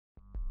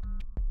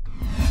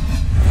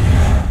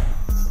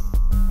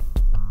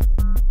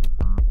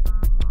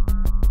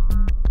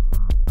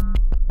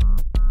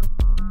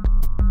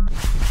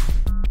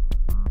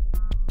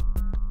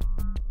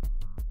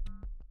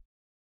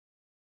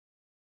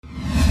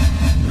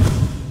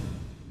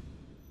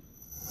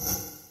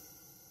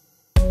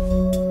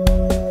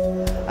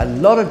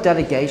lot of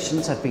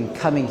delegations have been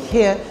coming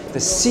here, the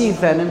Sea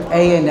Venom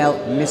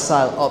ANL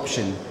missile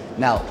option.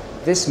 Now,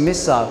 this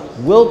missile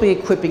will be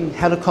equipping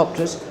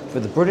helicopters for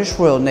the British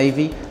Royal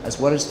Navy as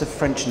well as the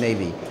French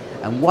Navy.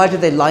 And why do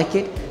they like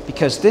it?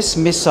 Because this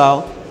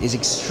missile is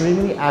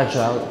extremely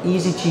agile,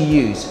 easy to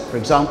use. For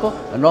example,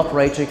 an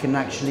operator can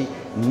actually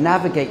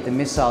navigate the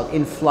missile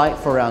in flight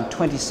for around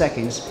 20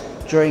 seconds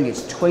during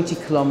its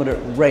 20-kilometer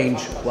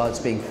range while it's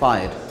being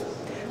fired.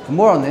 For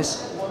more on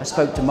this, I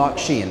spoke to Mark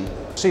Sheehan.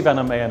 Sea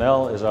Venom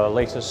ANL is our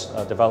latest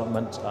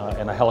development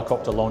in a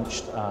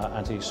helicopter-launched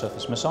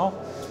anti-surface missile.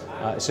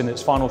 It's in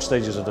its final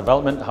stages of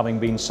development, having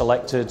been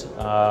selected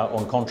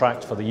on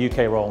contract for the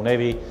UK Royal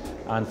Navy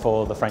and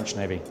for the French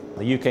Navy.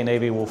 The UK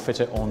Navy will fit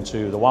it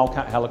onto the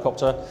Wildcat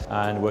helicopter,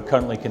 and we're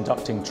currently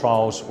conducting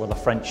trials with a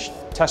French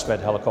testbed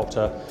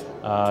helicopter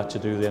to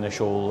do the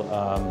initial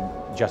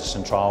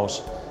jettison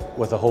trials,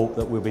 with the hope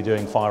that we'll be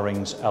doing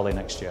firings early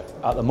next year.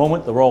 At the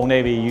moment, the Royal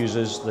Navy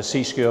uses the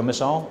Sea Skewer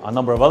missile. A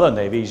number of other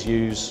navies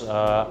use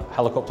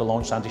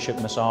helicopter-launched anti-ship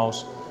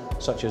missiles,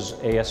 such as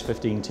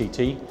AS365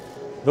 Dauphin.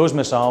 Those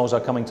missiles are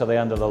coming to the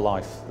end of their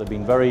life. They've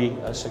been very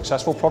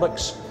successful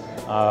products,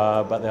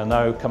 but they're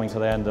now coming to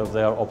the end of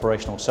their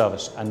operational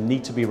service and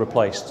need to be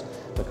replaced,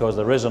 because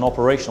there is an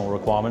operational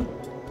requirement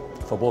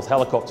for both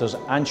helicopters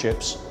and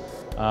ships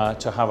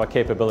to have a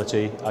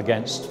capability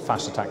against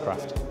fast attack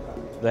craft.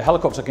 The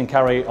helicopter can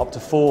carry up to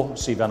 4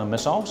 Sea Venom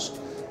missiles,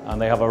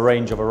 and they have a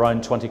range of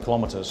around 20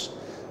 kilometers.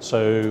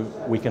 So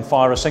we can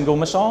fire a single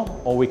missile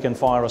or we can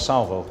fire a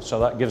salvo, so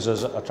that gives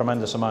us a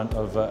tremendous amount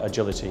of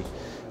agility.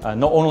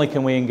 Not only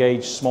can we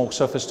engage small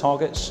surface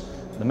targets,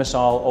 the missile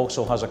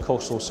also has a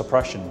coastal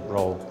suppression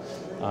role.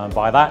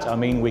 By that I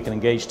mean we can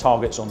engage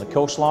targets on the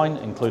coastline,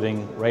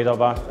 including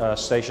radar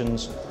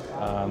stations,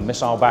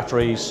 missile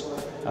batteries,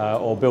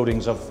 or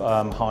buildings of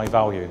high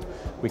value.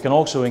 We can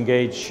also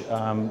engage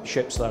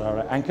ships that are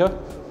at anchor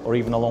or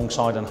even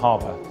alongside in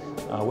harbour,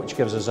 which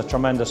gives us a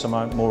tremendous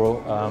amount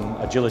more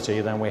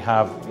agility than we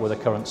have with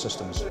the current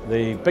systems.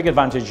 The big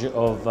advantage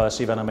of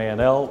Sea Venom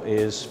ANL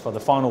is for the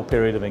final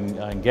period of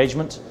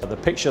engagement. The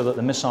picture that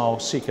the missile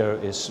seeker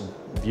is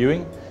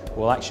viewing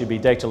will actually be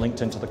data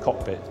linked into the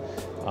cockpit.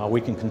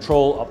 We can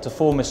control up to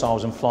 4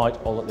 missiles in flight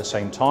all at the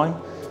same time,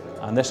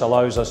 and this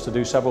allows us to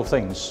do several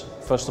things.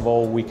 First of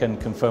all, we can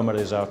confirm it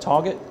is our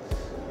target.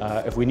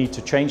 If we need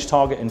to change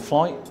target in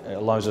flight, it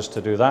allows us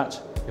to do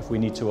that. If we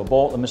need to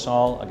abort the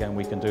missile, again,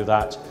 we can do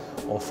that.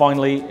 Or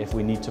finally, if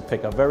we need to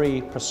pick a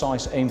very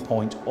precise aim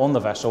point on the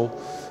vessel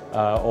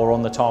or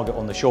on the target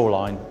on the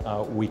shoreline,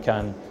 we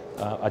can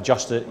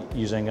adjust it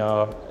using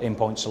our aim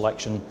point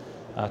selection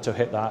to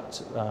hit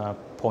that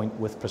point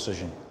with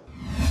precision.